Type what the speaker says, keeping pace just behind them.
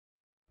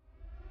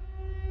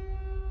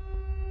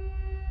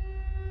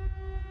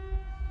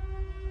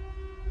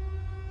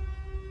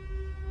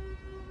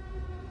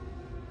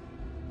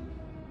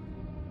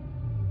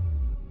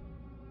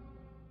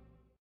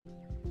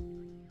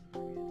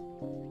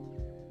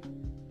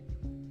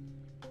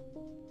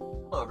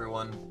Hello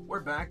everyone, we're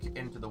back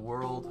into the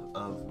world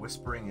of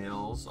Whispering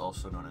Hills,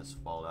 also known as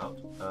Fallout.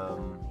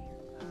 And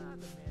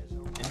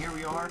here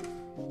we are.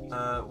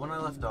 When I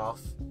left off,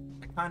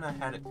 I kinda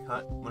had it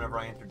cut whenever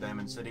I entered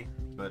Diamond City,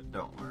 but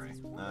don't worry,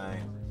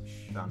 I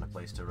found a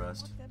place to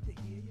rest.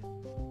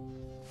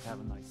 Have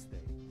a nice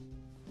day.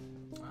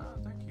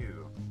 Thank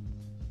you.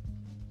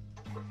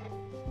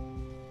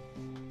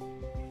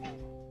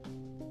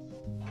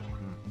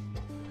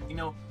 You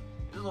know,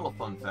 here's a little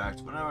fun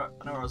fact. Whenever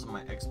I was on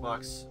my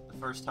Xbox, the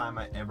first time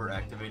I ever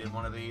activated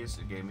one of these,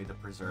 it gave me the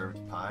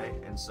preserved pie,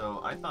 and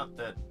so I thought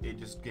that it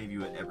just gave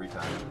you it every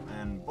time,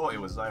 and boy,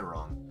 was I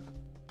wrong.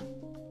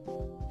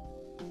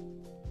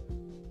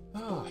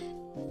 So,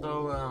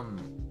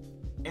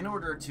 in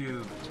order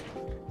to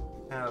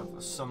have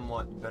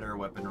somewhat better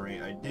weaponry,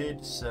 I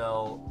did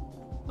sell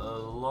a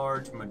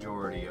large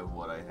majority of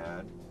what I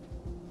had.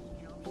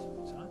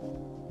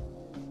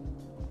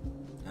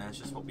 That's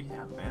just what we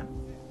have, man.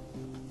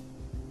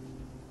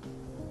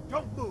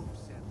 Don't move,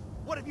 Sam.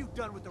 What have you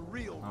done with the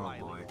real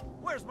Riley? Boy.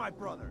 Where's my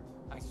brother?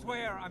 I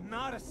swear, I'm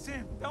not a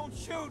synth. Don't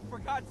shoot, for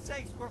God's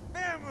sakes, we're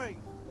family!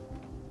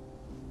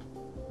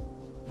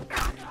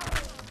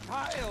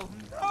 Kyle,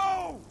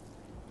 no!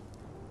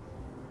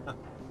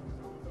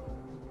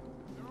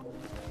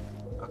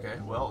 Okay,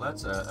 well,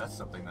 that's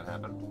something that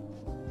happened.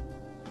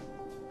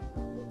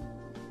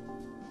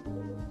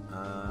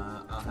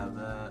 I'll have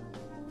that.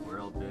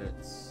 World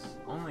bits.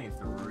 Only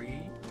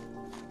 3.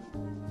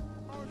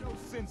 Oh, no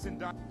sense in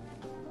dying.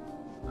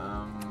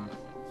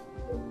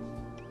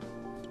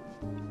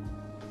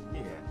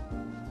 Yeah.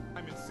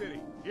 Diamond City,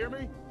 hear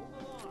me?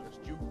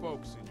 Just you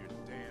folks and your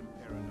damn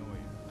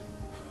paranoia.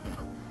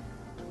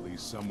 At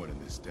least someone in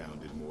this town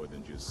did more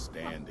than just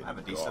stand I have a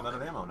and decent talk.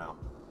 amount of ammo now.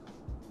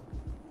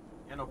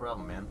 Yeah, no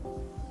problem, man.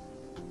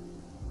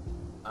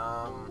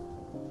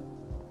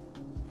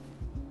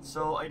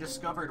 So I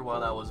discovered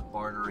while I was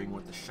bartering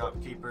with the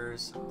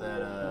shopkeepers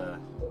that,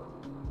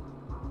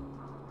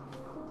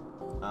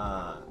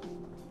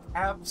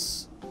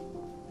 apps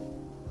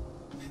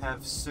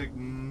have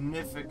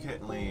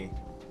significantly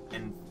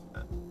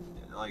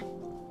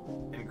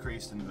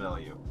increased in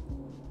value.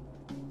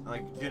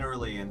 Like,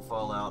 generally in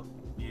Fallout,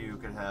 you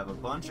could have a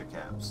bunch of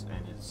caps,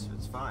 and it's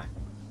fine.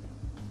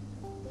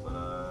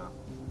 But,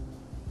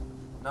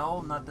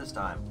 no, not this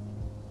time.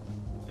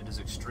 It is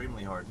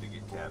extremely hard to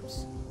get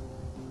caps,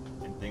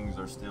 and things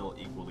are still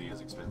equally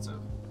as expensive.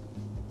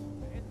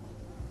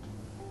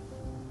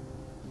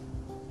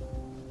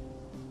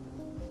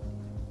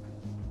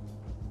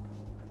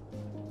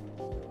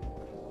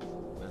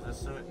 Is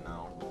this it?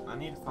 No. I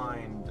need to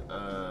find,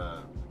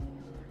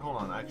 hold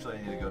on, actually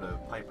I need to go to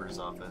Piper's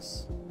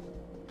office.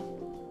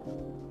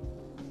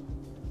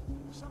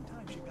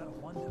 Sometimes you gotta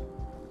wonder,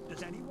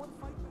 does anyone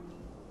fight back?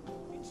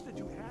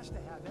 Institute has to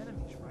have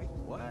enemies, right?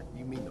 What?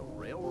 You mean the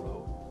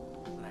railroad?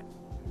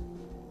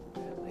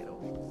 They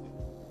don't exist.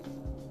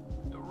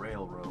 The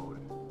railroad.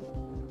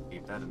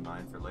 Keep that in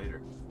mind for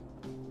later.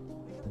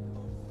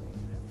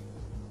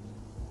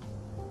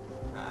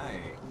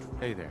 Hi.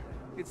 Hey there.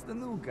 It's the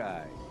new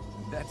guy.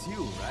 That's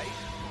you, right?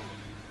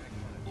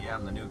 Yeah,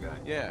 I'm the new guy.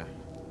 Yeah,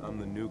 I'm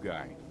the new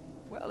guy.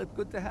 Well, it's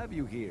good to have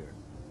you here.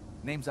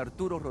 Name's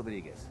Arturo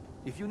Rodriguez.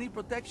 If you need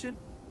protection,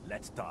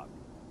 let's talk.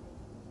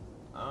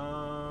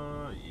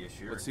 Yeah,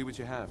 sure. Let's see what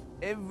you have.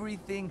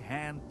 Everything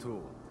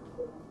hand-tooled.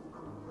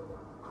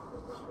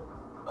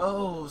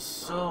 Oh,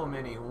 so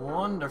many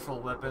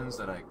wonderful weapons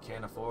that I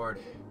can't afford.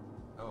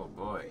 Oh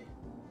boy.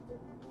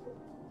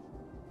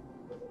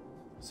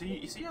 See,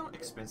 you see how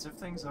expensive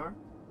things are?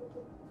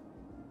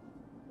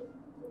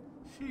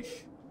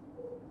 Sheesh.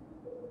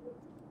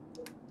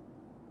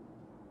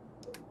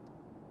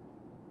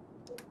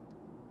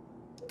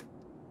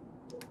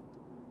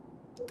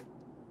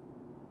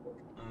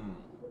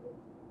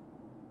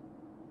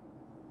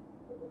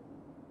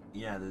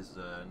 Yeah, this is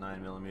a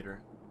 9mm.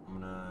 I'm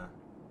gonna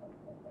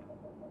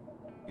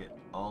get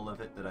all of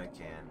it that I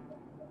can.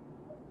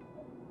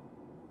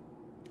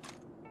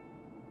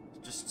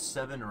 Just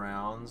 7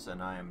 rounds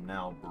and I am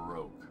now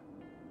broke.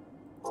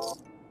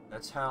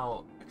 That's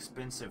how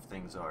expensive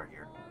things are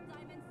here.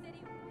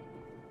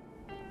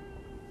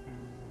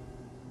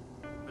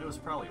 But it was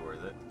probably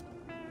worth it.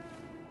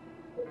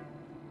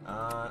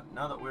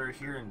 Now that we're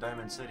here in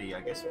Diamond City,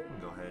 I guess we can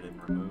go ahead and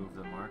remove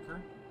the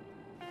marker.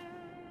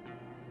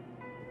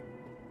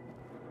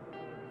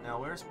 Now,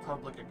 where's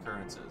public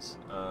occurrences?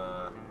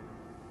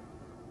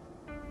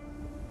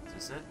 Is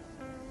this it?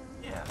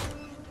 Yeah.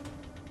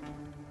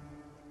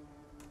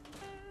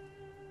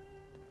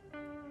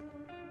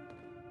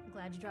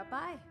 Glad you dropped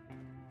by.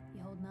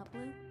 You holding up,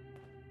 Blue?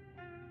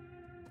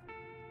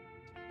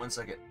 1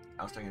 second.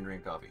 I was taking a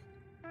drink of coffee.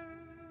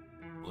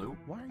 Blue?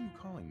 Why are you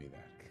calling me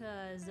that?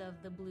 'Cause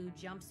of the blue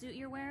jumpsuit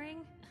you're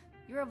wearing?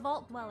 You're a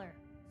vault dweller.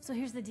 So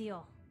here's the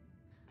deal.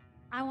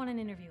 I want an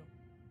interview.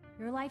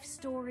 Your life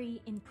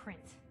story in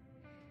print.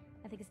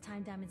 I think it's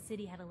time Diamond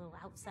City had a little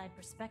outside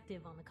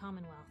perspective on the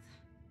Commonwealth.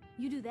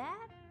 You do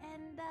that,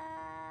 and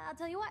I'll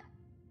tell you what.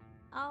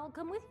 I'll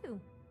come with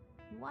you.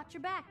 Watch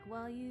your back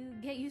while you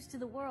get used to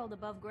the world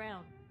above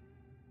ground.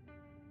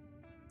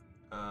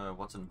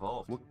 What's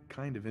involved? What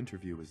kind of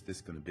interview is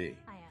this gonna be?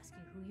 I ask you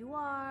who you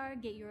are,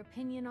 get your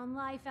opinion on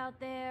life out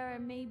there,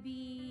 and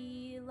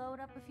maybe load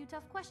up a few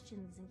tough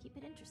questions and keep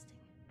it interesting.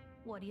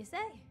 What do you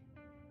say?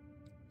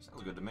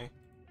 Sounds good to me.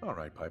 All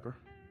right, Piper.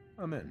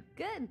 I'm in.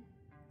 Good.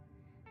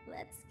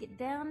 Let's get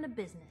down to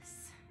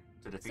business.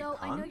 To defeat So,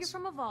 I know you're Hans?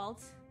 from a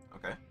vault.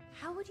 Okay.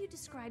 How would you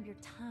describe your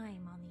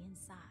time on the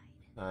inside?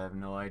 I have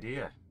no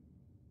idea.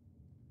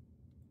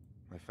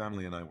 My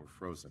family and I were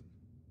frozen.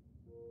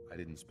 I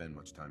didn't spend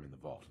much time in the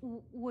vault.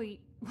 Wait,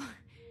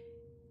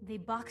 they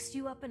boxed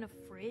you up in a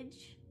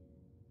fridge?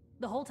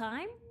 The whole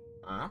time?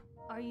 Huh?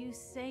 Are you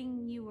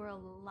saying you were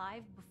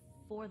alive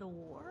before the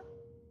war?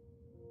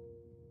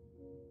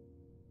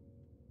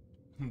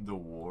 The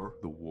war?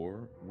 The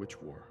war?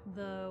 Which war?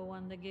 The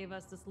one that gave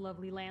us this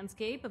lovely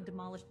landscape of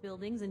demolished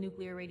buildings and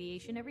nuclear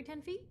radiation every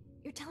 10 feet?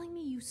 You're telling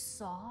me you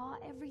saw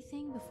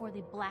everything before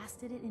they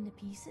blasted it into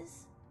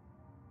pieces?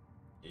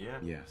 Yeah.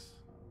 Yes.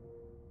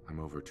 I'm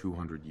over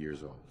 200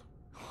 years old.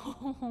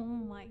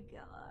 Oh my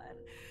god.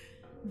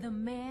 The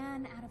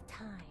man out of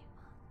time.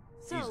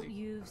 So, Easy.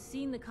 you've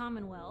seen the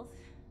Commonwealth,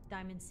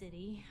 Diamond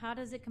City. How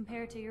does it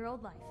compare to your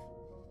old life?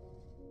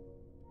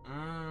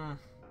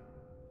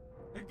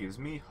 It gives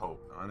me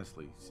hope.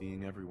 Honestly,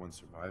 seeing everyone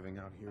surviving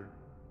out here,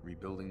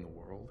 rebuilding the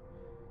world,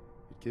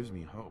 it gives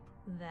me hope.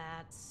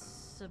 That's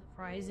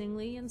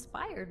surprisingly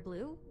inspired,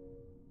 Blue.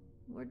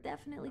 We're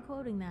definitely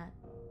quoting that.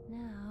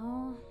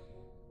 Now,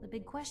 the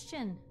big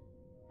question.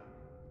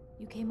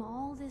 You came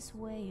all this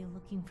way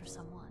looking for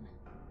someone.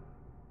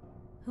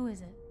 Who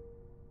is it?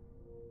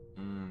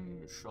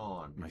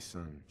 Sean. My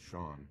son,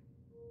 Sean,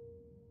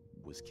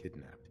 was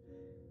kidnapped.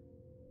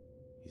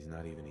 He's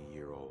not even a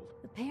year old.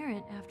 The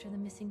parent after the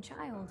missing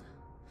child.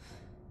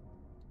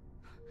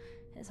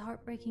 As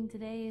heartbreaking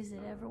today as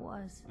it ever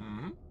was.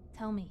 Mm-hmm.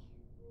 Tell me,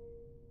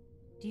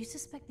 do you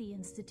suspect the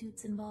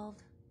Institute's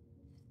involved?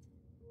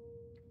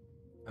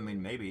 I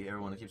mean, maybe.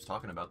 Everyone keeps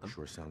talking about them.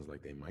 Sure sounds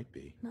like they might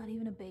be. Not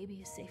even a baby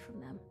is safe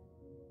from them.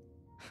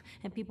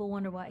 And people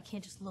wonder why I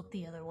can't just look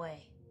the other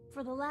way.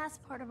 For the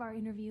last part of our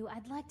interview,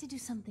 I'd like to do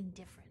something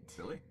different.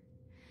 Really?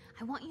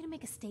 I want you to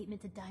make a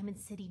statement to Diamond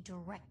City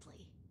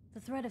directly. The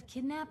threat of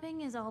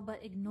kidnapping is all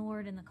but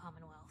ignored in the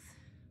Commonwealth.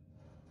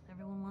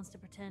 Everyone wants to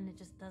pretend it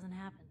just doesn't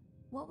happen.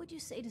 What would you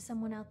say to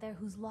someone out there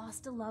who's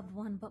lost a loved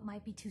one but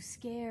might be too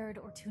scared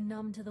or too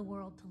numb to the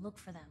world to look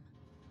for them?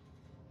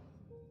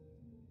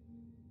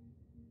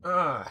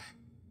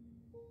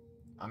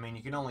 I mean,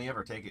 you can only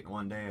ever take it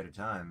one day at a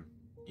time.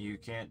 You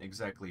can't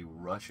exactly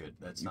rush it.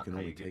 That's You not can how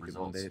only you get take it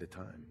results. one day at a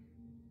time.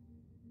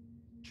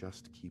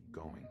 Just keep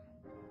going.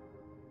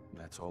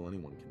 That's all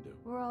anyone can do.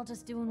 We're all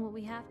just doing what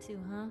we have to,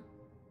 huh?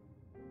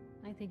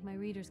 I think my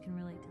readers can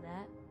relate to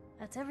that.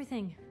 That's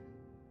everything.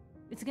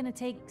 It's gonna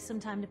take some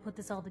time to put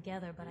this all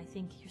together, but I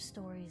think your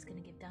story is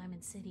gonna give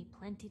Diamond City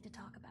plenty to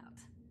talk about.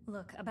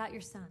 Look, about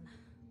your son.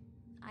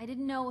 I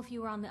didn't know if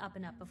you were on the up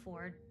and up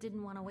before,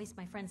 didn't want to waste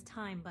my friend's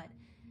time, but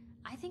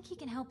I think he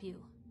can help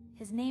you.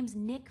 His name's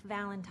Nick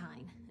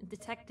Valentine, a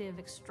detective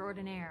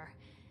extraordinaire.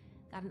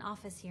 Got an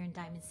office here in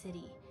Diamond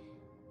City.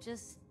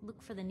 Just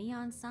look for the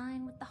neon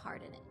sign with the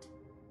heart in it.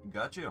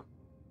 Got you.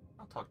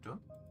 I'll talk to him.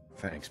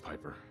 Thanks,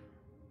 Piper.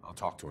 I'll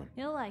talk to him.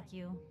 He'll like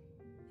you.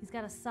 He's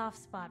got a soft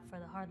spot for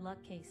the hard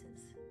luck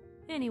cases.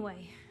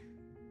 Anyway,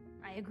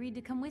 I agreed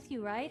to come with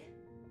you, right?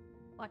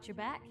 Watch your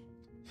back.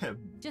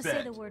 Just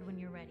say the word when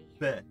you're ready.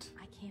 Bet.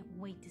 I can't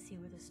wait to see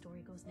where this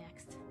story goes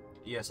next.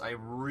 Yes, I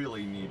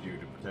really need you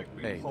to protect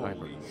me. Hey, Holy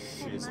Piper. Heading my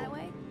shizzle.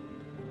 way?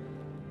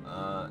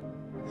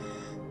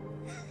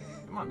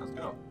 Come on, let's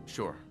go.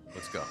 Sure,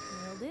 let's go.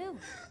 Will do.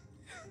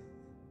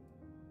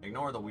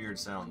 Ignore the weird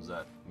sounds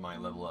that my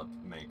level up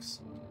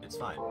makes. It's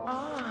fine.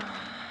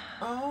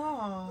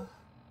 Ah.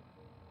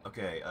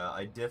 Okay,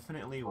 I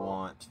definitely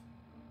want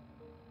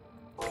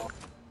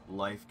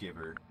Life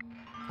Giver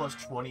plus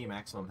 20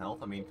 maximum health.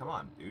 I mean, come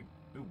on, dude.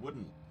 Who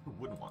wouldn't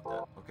want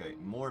that? Okay,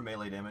 more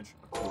melee damage,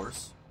 of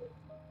course.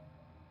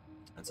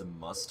 That's a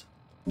must.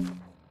 Okay,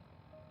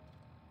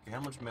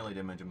 how much melee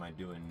damage am I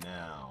doing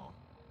now?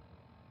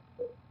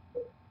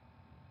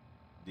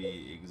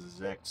 The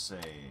exact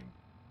same.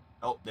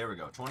 Oh, there we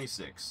go,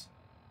 26.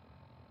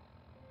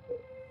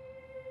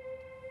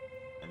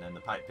 And then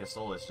the pipe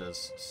pistol is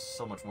just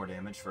so much more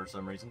damage for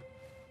some reason.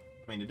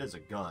 I mean, it is a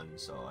gun,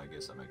 so I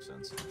guess that makes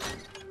sense.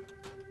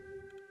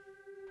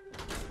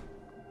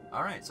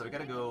 Alright, so we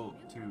gotta go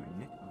to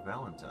Nick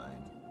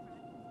Valentine.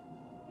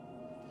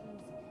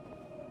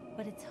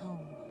 But it's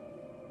home.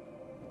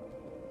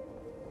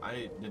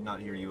 I did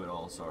not hear you at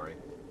all, sorry.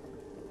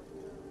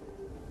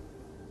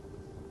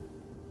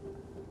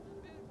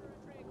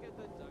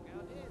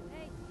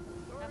 Hey,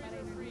 how about I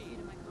introduce you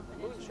to my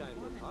confidential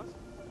informant?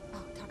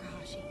 Oh,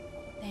 Takahashi,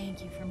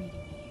 thank you for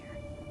meeting me here.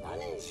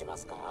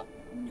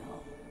 No.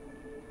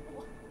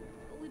 What?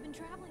 We've been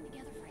traveling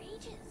together for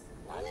ages.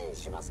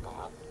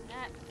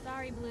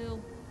 Sorry,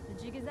 Blue. The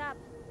jig is up.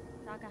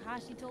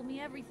 Takahashi told me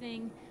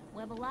everything.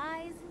 Web of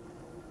lies,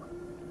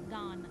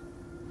 gone.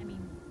 I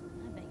mean,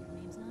 I bet your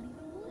name's not even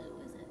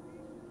Blue, is it?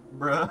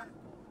 Bruh.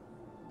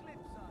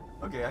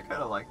 Okay, I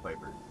kind of like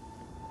Piper.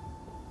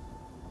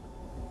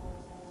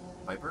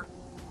 Piper?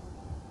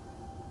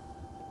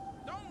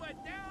 Don't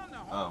let down the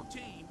home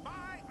team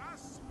by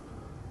us.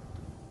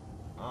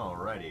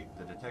 Alrighty,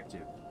 the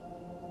detective.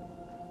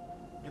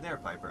 Hey there,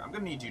 Piper. I'm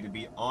gonna need you to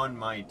be on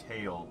my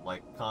tail,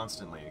 like,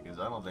 constantly, because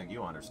I don't think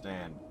you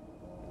understand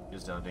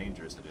just how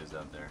dangerous it is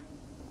out there.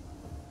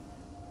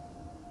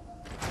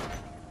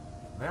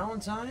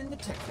 Valentine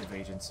Detective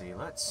Agency.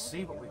 Let's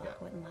see what we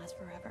got. Wouldn't last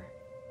forever.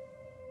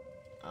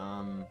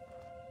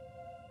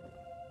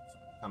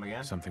 Come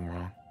again? Something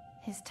wrong?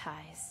 His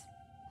ties.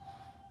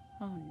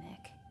 Oh,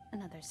 Nick.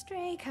 Another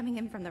stray coming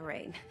in from the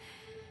rain.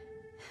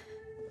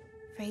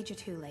 Afraid you're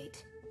too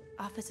late.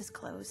 Office is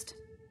closed.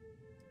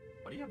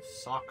 Why do you have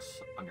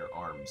socks on your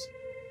arms?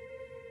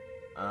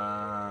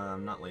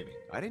 I'm not leaving.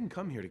 I didn't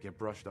come here to get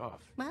brushed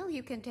off. Well,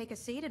 you can take a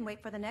seat and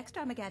wait for the next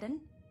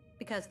Armageddon.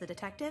 Because the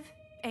detective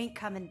ain't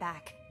coming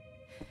back.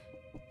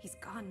 He's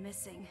gone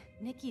missing.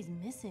 Nicky's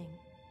missing.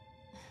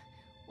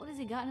 What has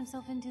he gotten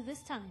himself into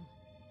this time?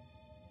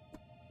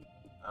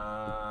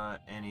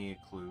 Any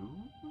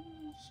clues?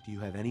 Do you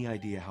have any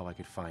idea how I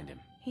could find him?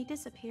 He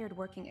disappeared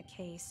working a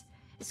case.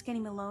 Skinny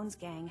Malone's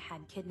gang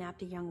had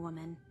kidnapped a young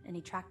woman, and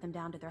he tracked them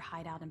down to their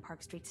hideout in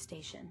Park Street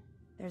Station.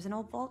 There's an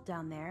old vault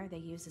down there they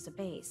use as a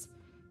base.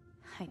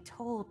 I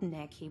told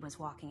Nick he was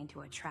walking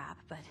into a trap,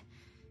 but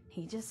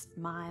he just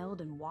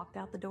smiled and walked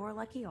out the door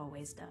like he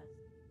always does.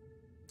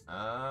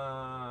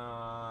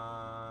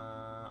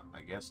 I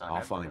guess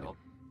I'll find him.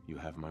 You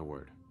have my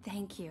word.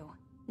 Thank you.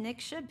 Nick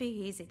should be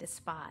easy to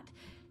spot.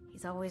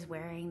 He's always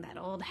wearing that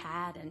old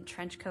hat and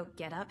trench coat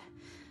getup.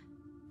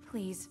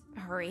 Please,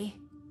 hurry.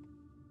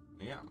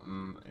 Yeah,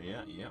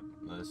 yeah.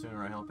 The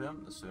sooner I help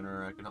him, the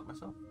sooner I can help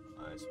myself,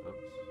 I suppose.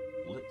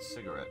 Lit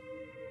cigarette.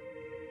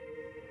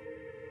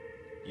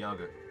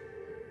 Yaga.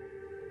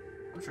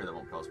 I'm sure that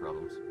won't cause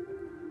problems.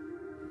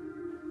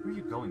 Where are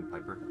you going,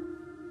 Piper?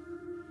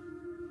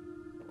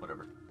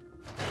 Whatever.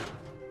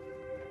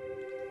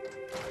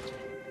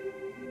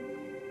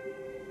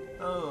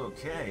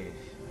 Okay,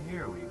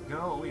 here we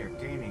go. We are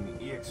gaining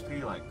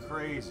EXP like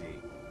crazy.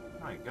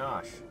 My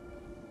gosh.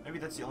 Maybe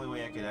that's the only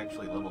way I could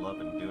actually level up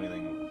and do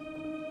anything.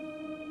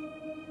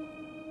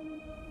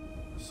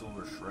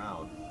 Silver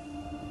Shroud.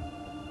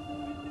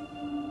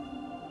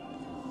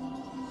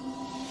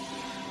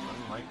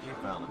 Unlikely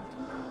Valent.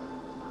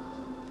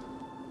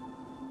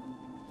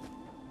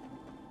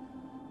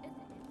 Is the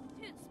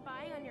Institute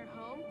spying on your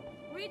home?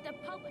 Read the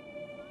public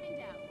to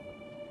find out.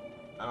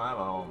 I don't have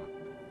a home.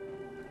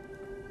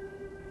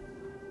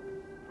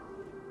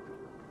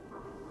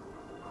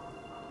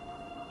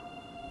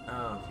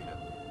 Okay.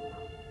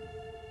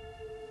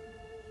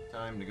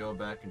 Time to go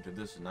back into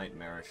this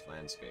nightmarish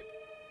landscape.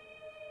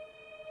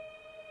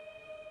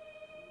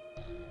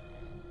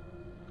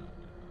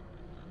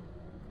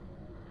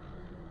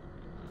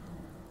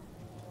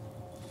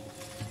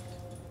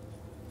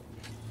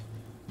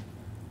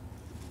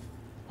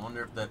 I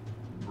wonder if that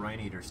brain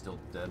eater's still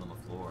dead on the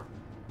floor.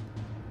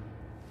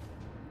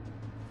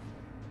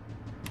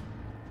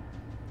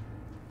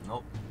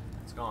 Nope,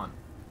 it's gone.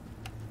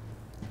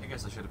 I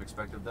guess I should have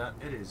expected that.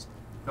 It is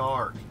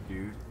dark,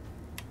 dude.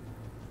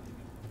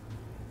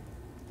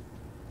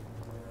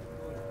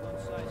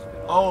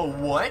 Oh,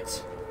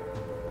 what?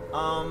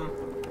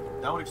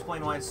 That would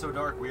explain why it's so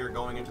dark. We are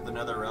going into the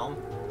Nether Realm.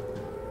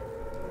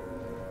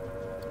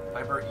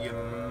 Piper, you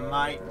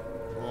might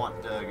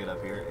want to get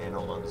up here and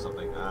hold on to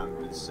something.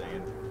 I'm just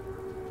saying.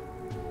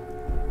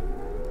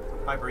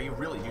 Piper, you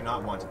really do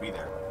not want to be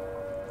there.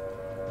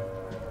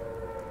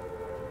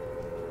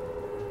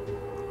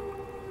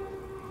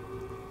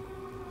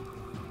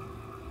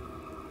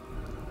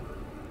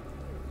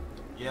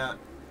 Yeah,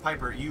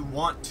 Piper, you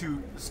want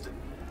to...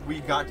 we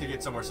got to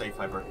get somewhere safe,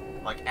 Piper.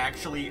 Like,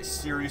 actually,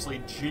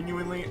 seriously,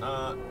 genuinely,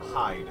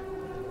 hide.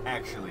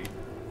 Actually.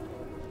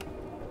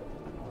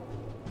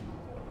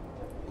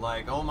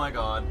 Like, oh my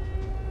god.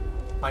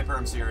 Piper,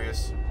 I'm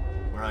serious.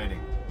 We're hiding.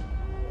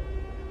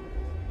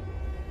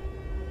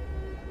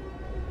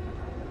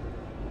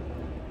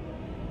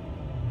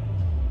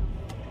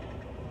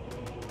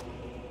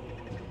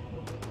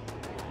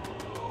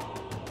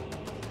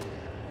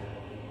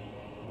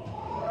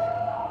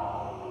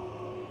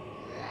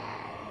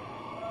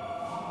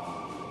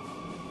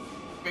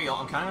 Okay,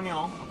 y'all, I'm counting on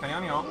y'all. I'm counting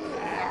on y'all.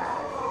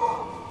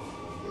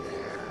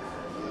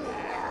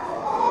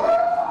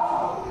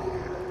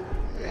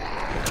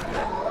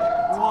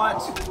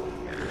 What?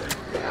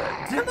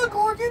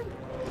 Demogorgon?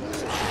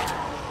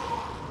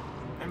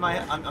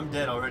 I'm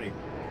dead already.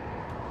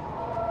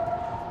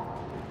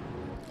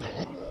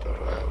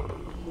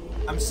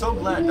 I'm so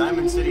glad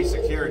Diamond City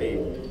Security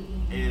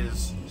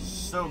is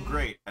so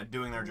great at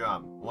doing their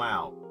job.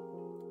 Wow.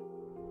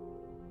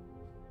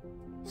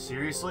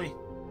 Seriously?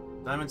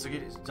 Diamond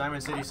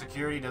City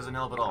Security doesn't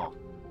help at all.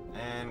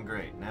 And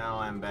great, now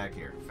I'm back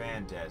here.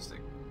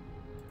 Fantastic.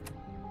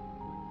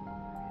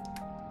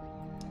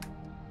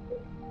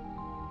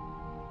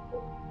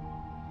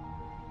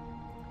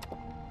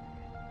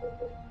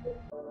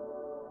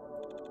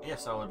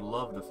 Yes, I would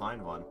love to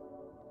find one.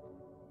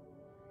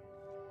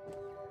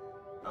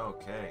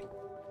 Okay.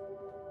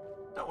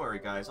 Don't worry,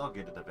 guys. I'll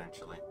get it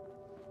eventually.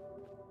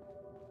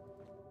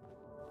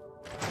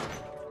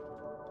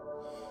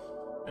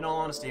 In all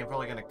honesty, I'm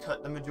probably going to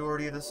cut the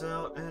majority of this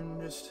out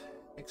and just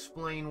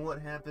explain what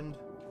happened.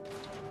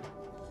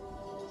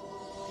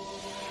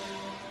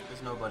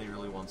 Because nobody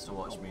really wants to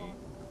watch me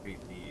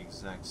repeat the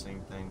exact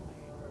same thing.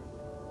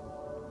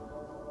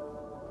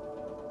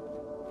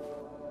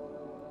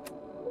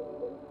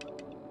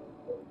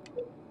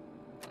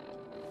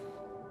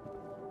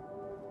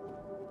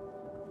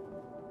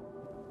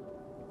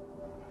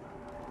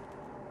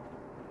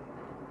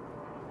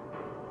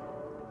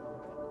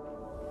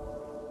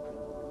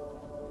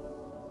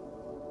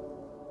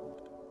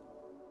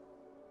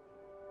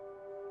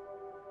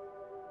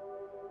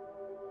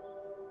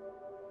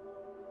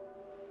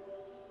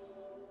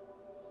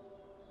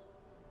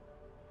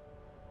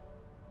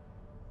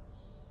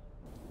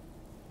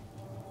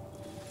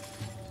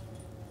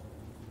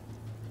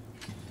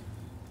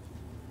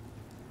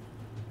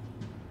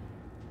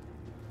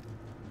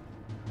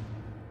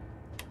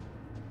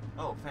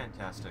 Oh,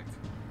 fantastic.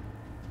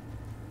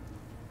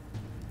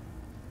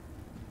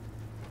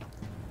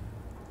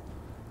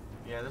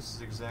 Yeah, this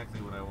is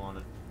exactly what I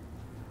wanted.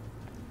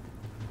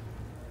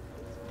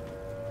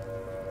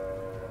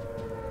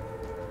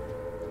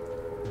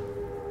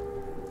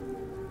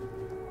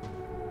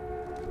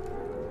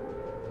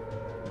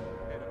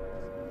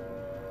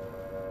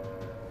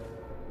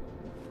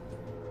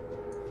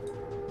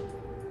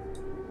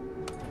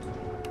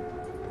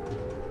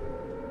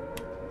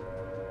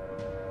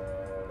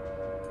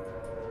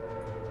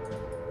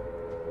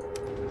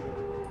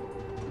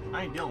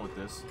 I ain't dealing with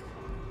this.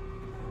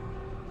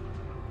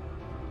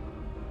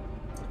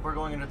 If we're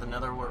going into the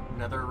nether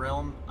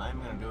realm, I'm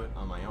gonna do it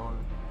on my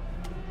own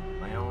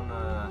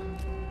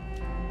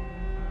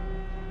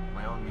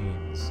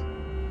means.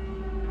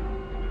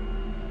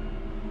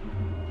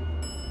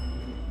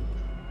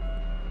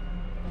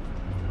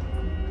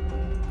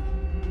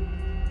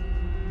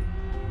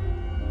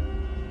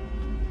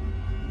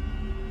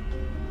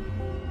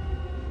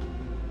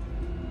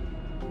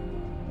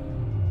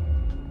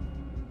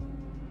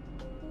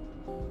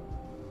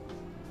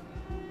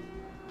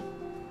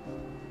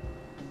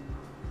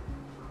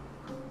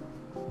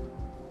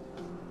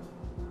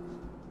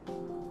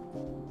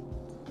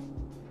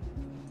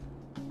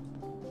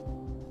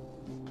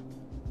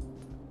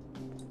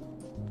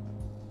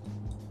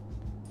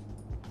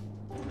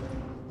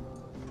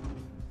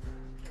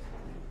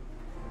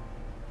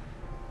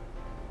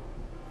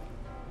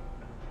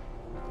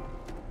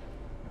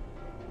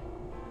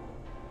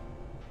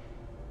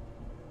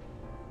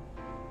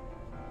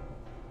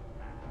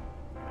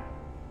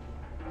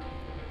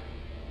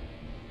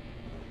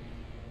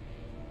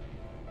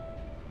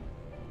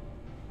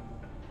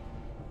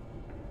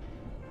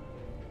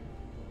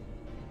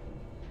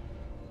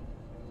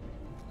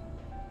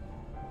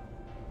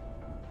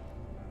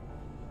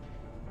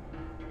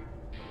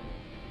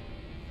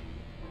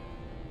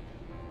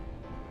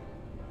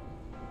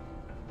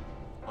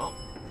 Well,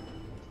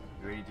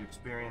 you ready to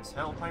experience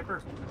hell,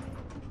 Piper?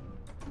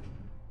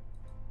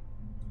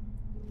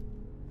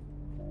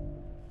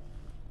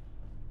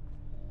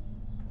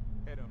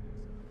 Head up.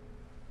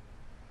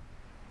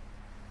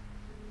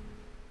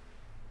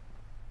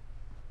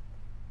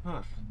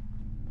 Huh.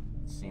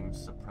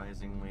 Seems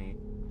surprisingly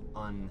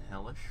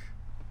unhellish.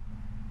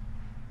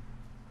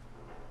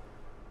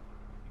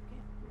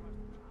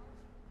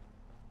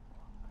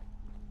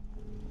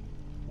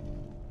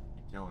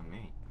 You're telling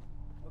me.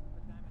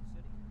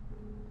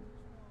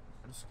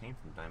 I just came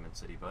from Diamond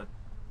City, bud.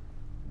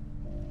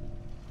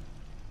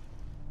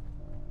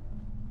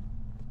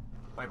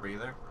 Piper, you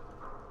there?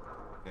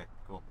 Okay,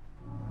 cool.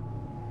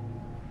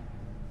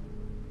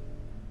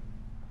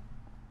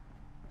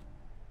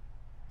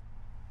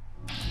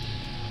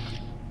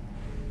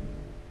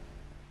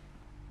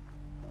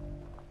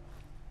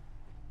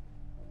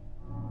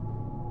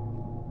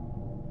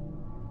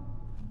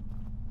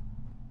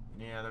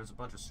 Yeah, there's a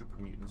bunch of super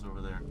mutants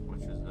over there,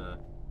 which is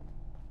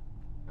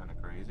kind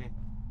of crazy.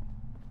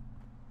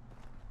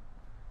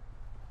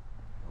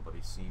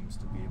 Nobody seems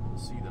to be able to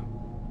see them.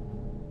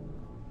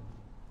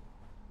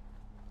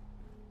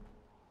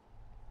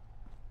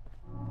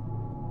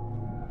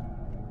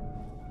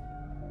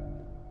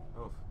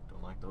 Oh,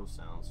 don't like those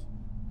sounds.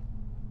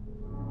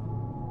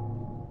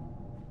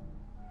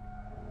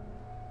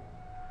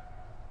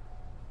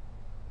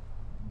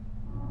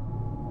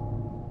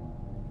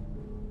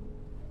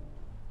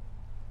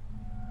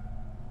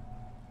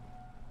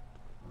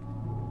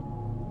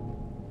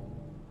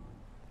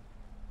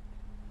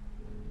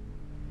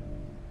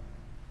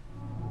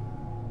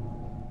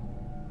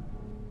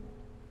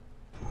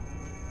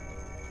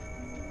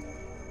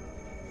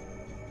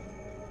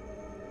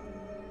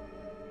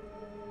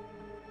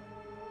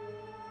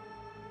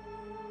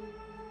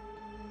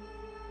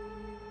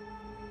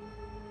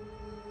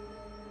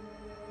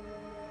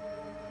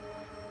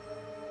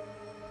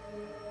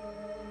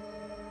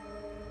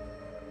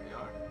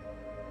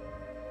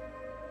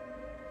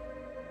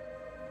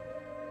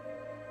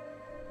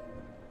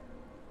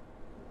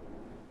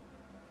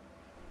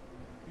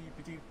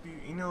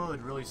 know it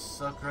would really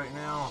suck right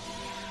now?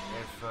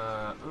 If,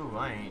 ooh,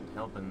 I ain't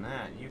helping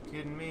that. You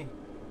kidding me?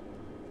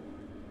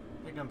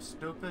 Think I'm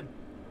stupid?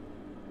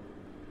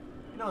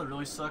 You know it would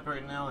really suck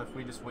right now if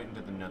we just went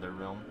into the nether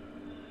realm.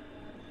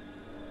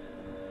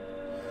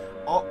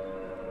 Oh!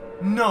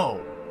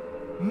 No!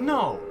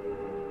 No!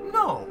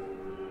 No!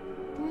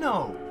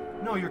 No!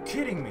 No, you're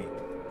kidding me!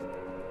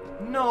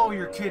 No,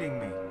 you're kidding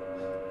me!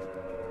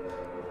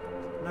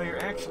 No, you're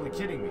actually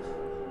kidding me.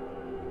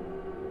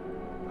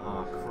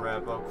 Oh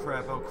crap, oh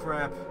crap, oh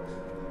crap.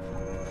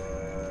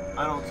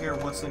 I don't care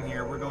what's in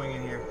here, we're going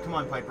in here. Come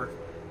on, Piper.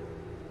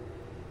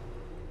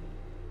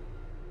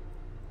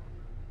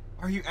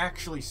 Are you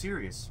actually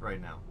serious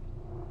right now?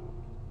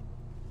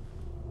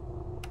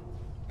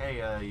 Hey,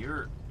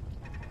 you're...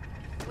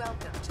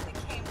 Welcome to the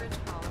Cambridge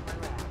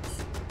Polymer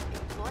Labs.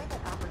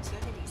 Employment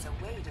opportunities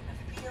await in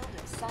the field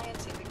of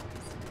scientific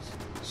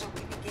research. Shall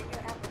we begin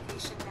your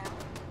application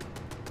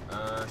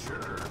now?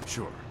 Sure.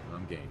 Sure,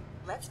 I'm game.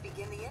 Let's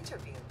begin the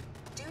interview.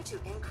 Due to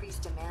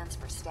increased demands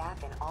for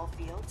staff in all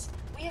fields,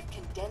 we have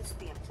condensed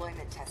the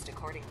employment test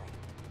accordingly.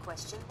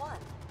 Question 1.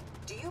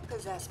 Do you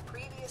possess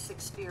previous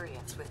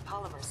experience with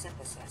polymer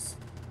synthesis?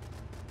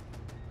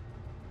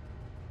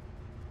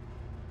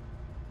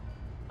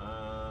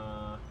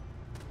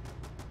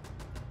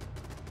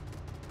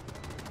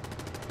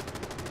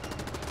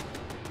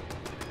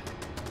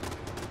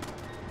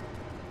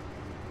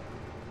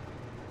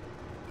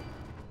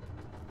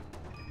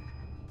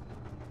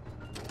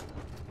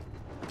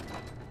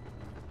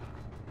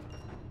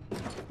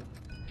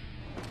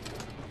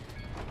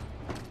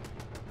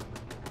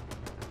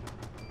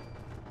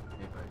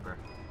 Hey, Piper.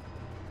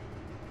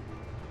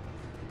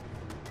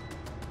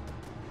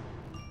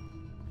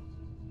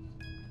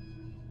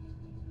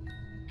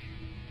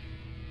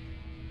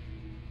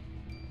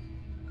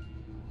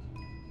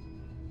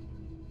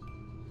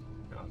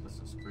 God, this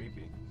is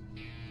creepy.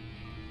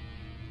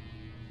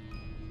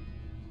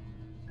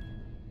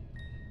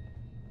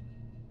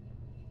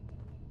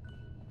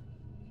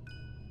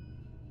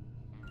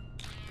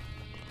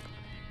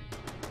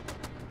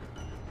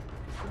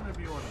 Shouldn't there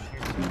be one in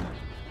here?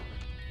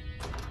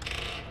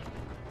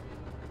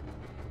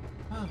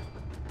 Huh.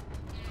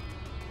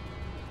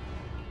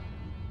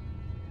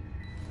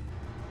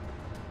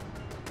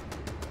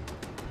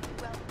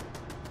 Well,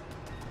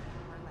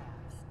 Polymer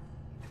Labs.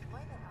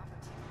 Employment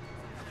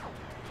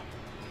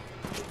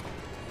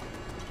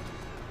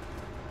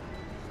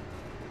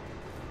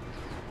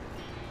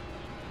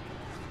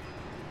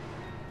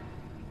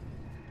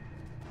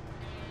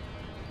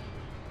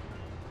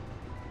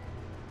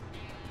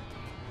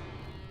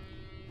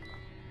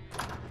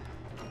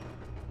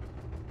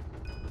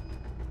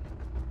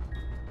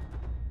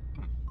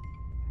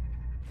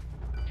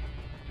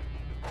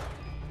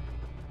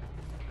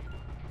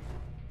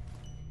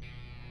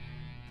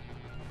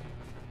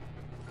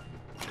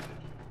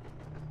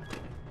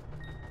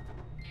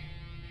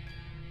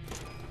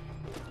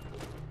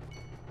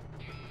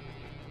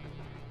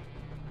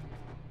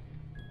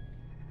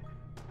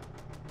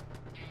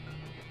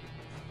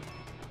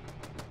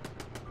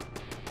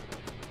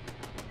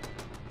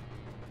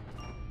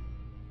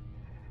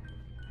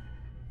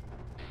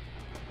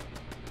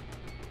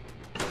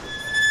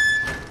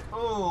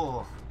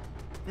Oh,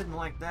 didn't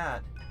like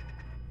that.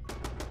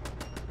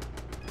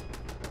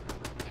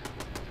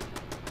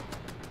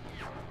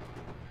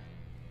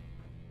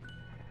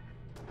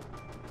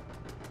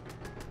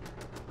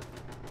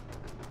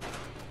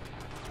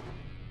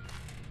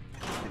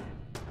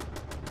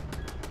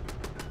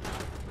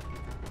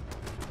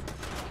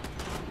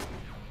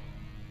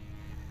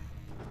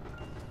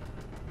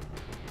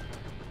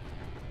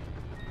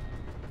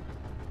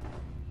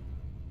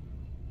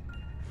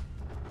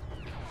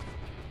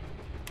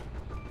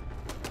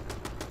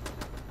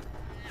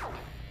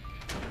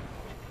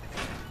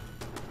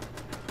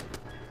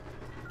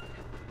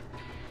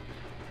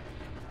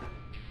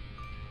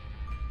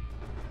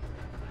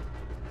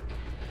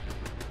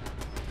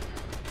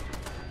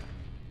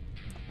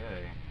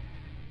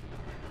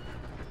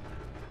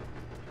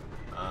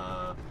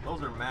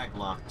 Those are mag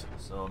locked,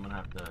 so I'm gonna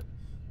have to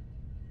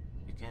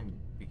begin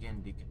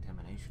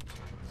decontamination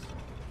sequence.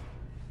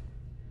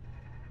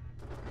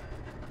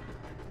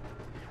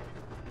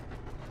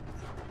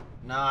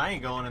 Nah, I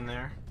ain't going in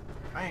there.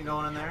 I ain't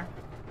going in there.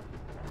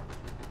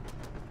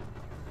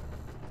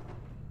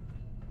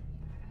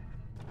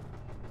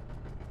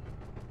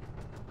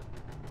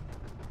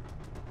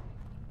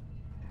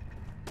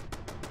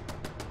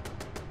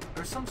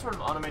 There's some sort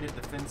of automated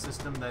defense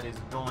system that is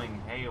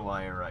going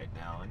haywire right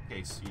now, in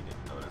case you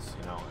didn't notice,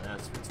 you know. And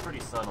it's pretty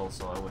subtle,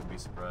 so I wouldn't be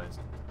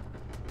surprised.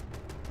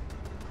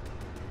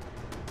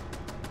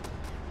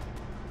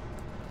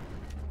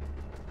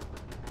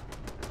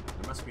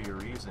 There must be a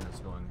reason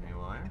it's going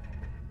haywire.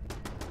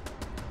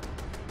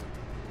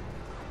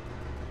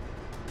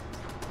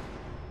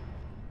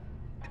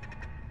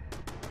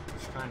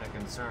 Which kind of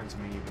concerns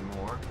me even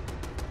more.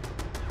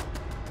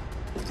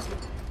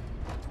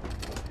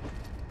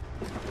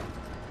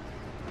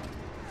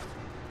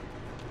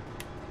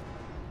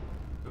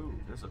 Ooh,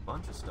 there's a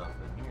bunch of stuff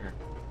in here.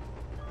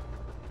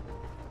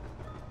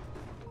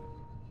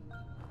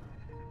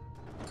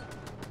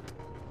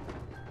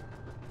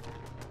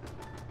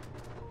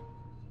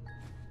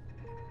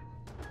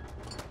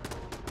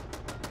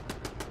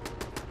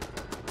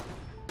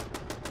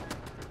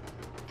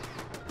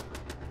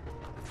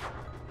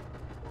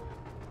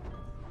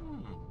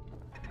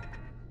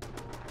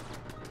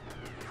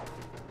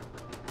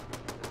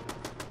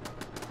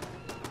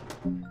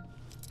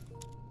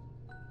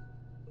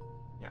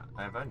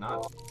 Have I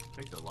not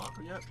picked a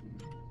locker yet?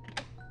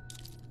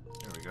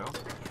 There we go.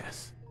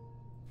 Yes.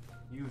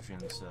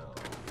 Fusion cell.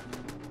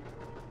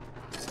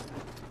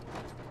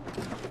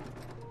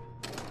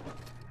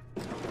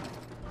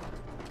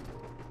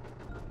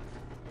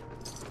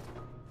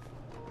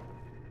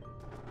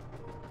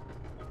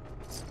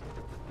 What's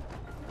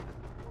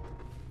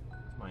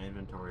my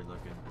inventory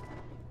looking?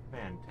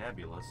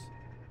 Fantabulous.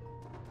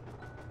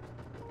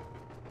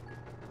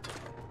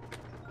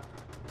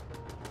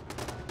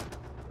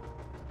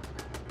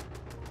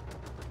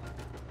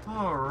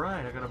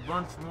 Alright, I got a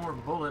bunch more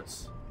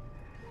bullets.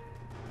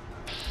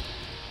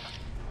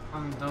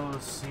 And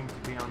those seem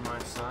to be on my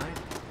side.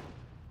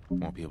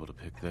 Won't be able to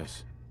pick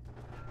this.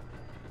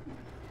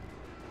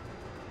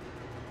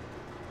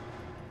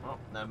 Oh,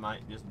 that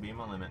might just be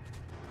my limit.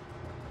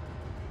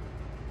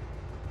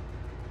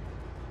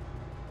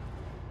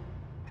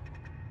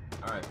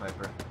 Alright,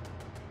 Piper.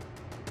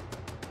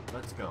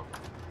 Let's go.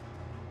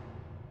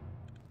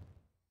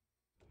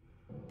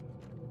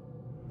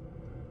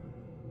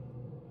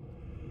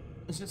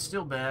 Is it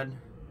still bad?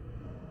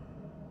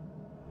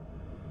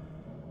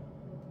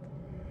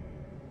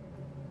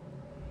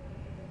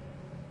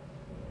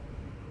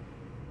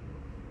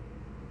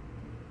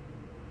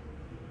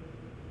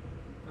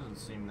 Doesn't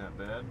seem that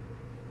bad.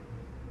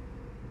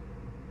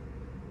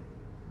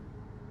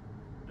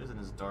 It isn't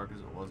as dark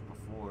as it was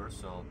before,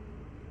 so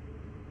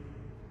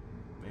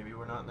maybe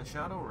we're not in the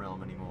Shadow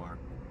Realm anymore.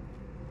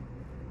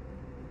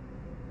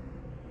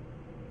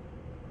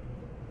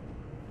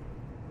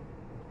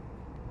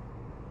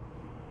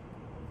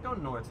 Go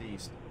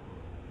northeast.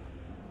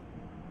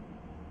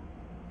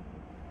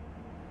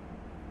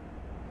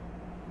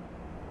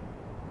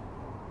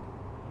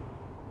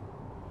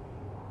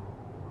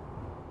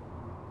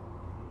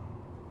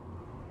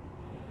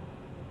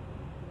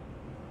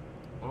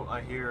 Oh,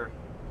 I hear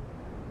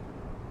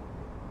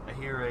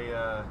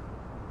a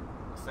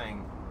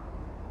thing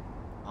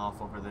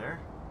off over there.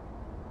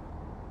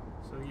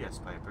 So yes,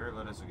 Piper,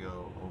 let us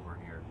go over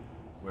here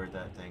where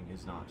that thing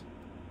is not.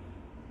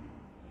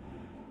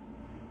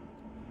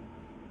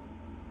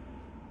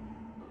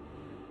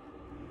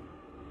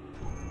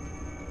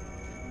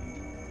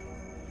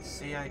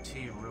 CIT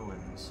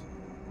ruins.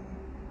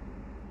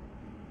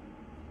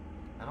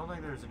 I don't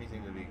think there's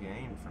anything to be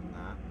gained from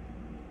that.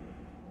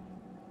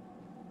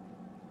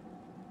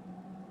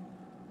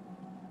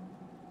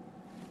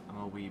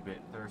 I'm a wee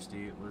bit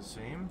thirsty, it would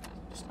seem.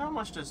 Just how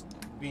much does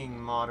being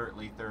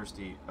moderately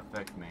thirsty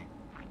affect me?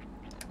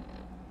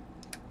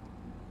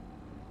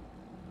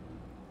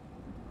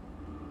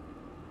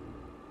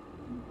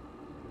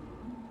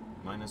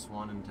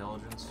 -1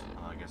 intelligence?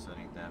 Oh, I guess that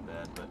ain't that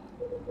bad, but...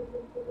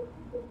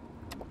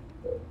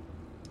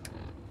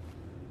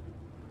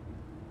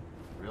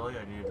 Really?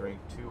 I need to drink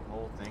 2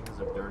 whole things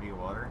of dirty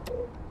water?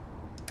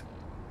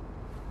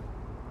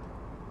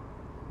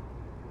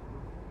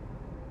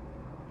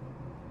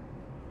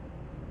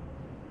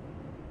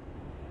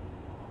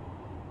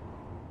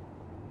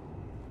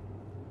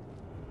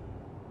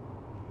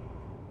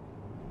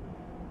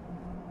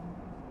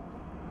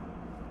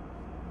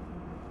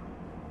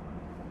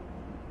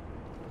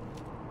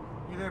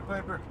 You there,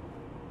 Piper?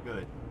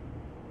 Good.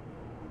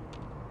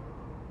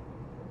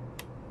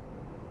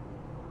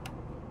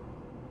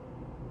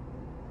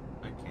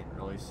 I can't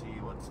really see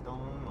what's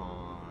going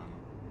on.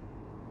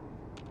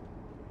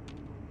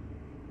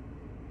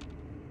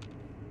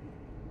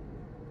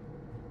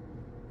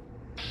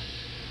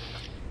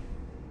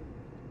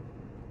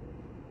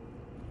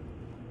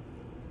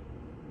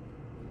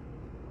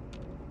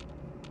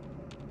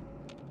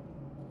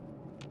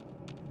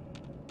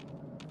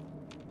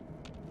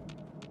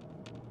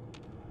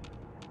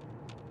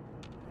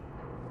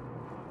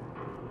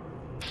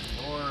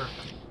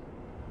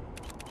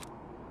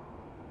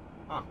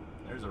 Huh,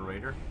 there's a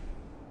raider.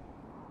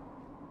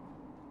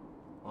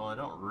 Well, I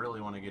don't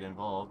really want to get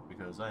involved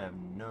because I have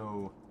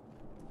no...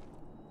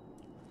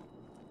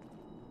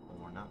 Well,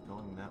 we're not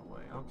going that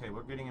way. Okay,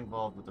 we're getting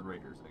involved with the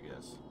raiders, I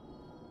guess.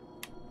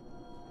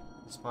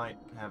 Despite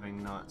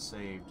having not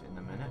saved in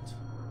a minute.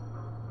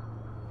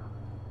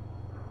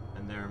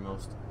 And there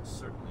most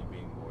certainly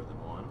being more than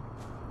one.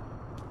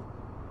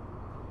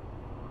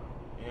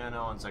 Yeah,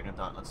 no, on second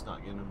thought, let's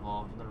not get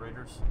involved in the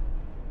raiders.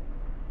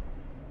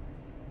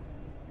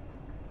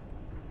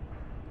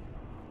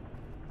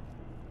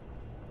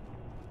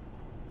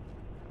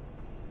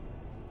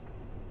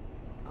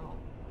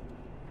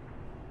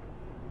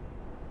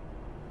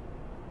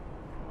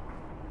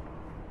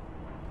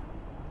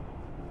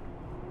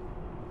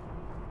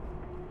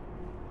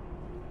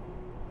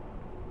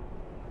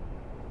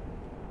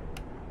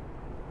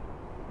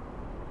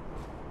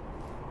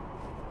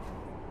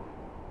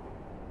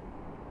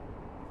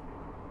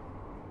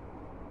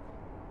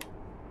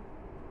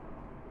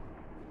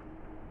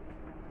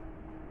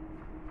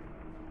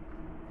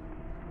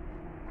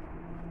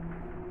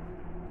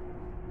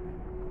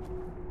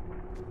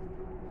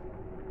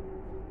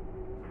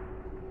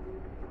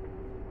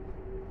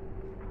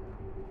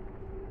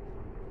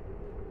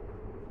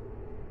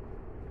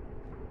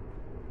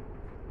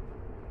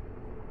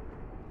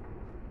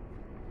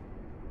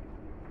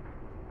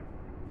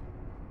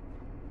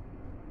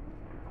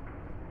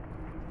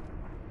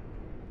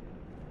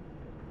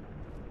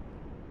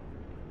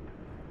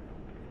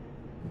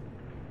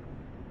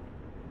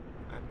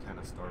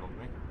 of startled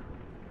me.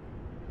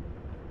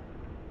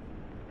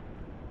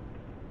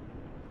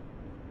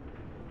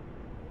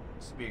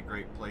 This would be a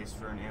great place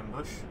for an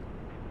ambush.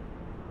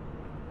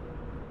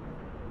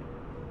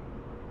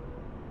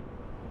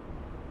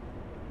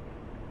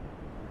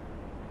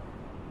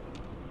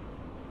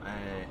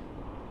 I'm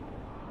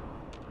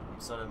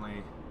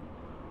suddenly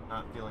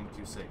not feeling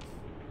too safe.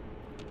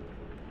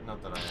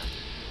 Not that I am.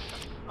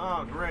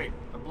 Oh, great!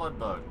 A blood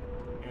bug.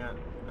 Yeah,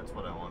 that's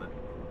what I wanted.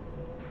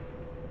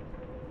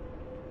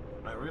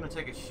 Alright, we're gonna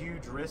take a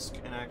huge risk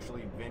and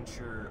actually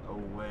venture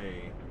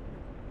away.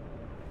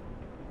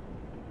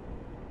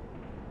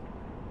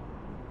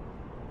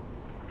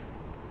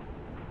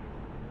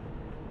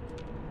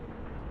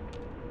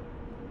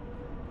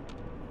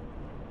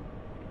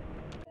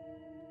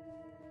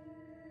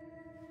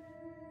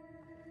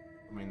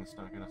 I mean, it's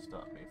not gonna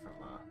stop me from,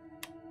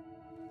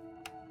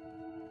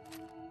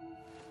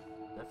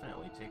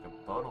 definitely take a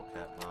bottle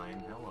cap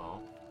mine.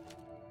 Hello.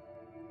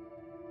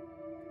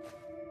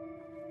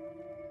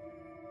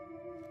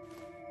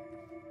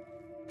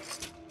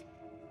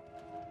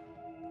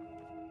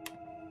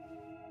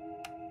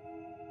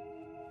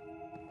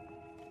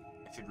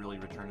 I should really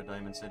return to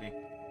Diamond City.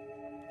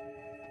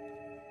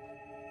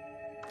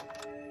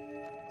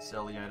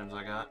 Sell the items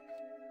I got.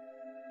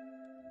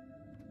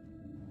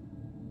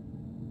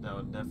 That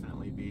would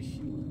definitely be huge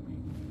for me.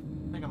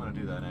 I think I'm gonna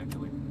do that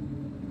actually.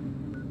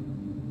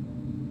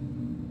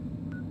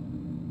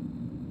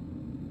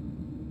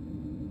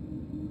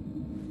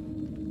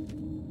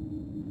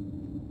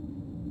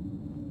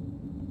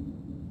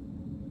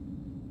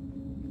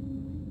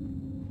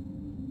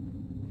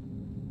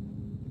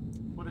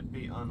 Would it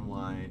be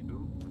unwise?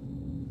 Ooh.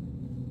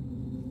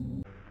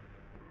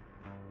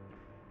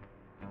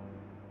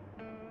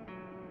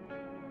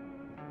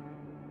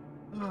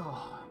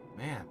 Oh,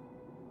 man.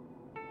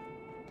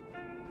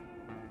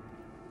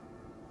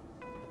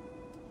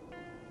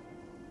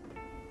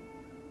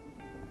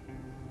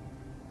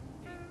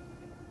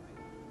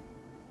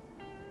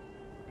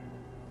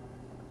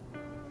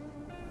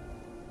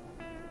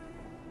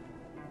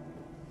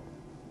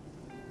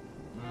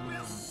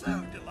 We're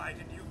so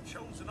delighted you've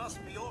chosen us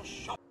for your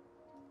shop.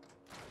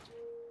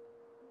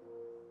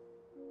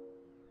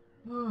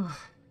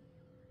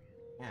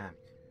 Man,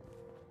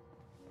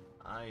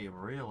 I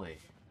really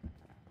am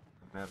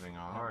having a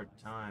hard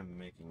time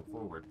making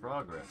forward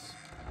progress.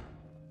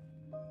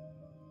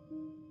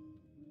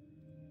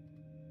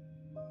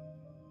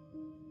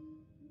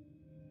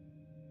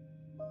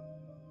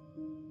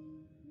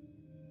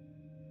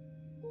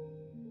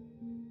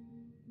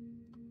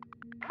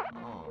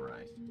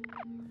 Alright,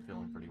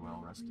 feeling pretty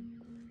well rested.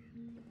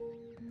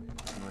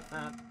 And with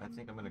that, I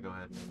think I'm going to go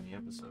ahead and end the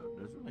episode.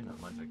 There's really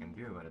not much I can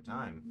do at a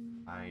time.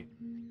 I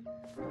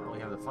don't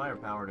really have the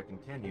firepower to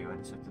continue. I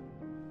just have to,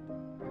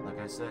 like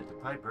I said to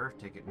Piper,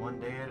 take it one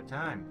day at a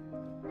time.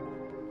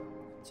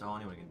 That's all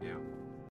anyone can do.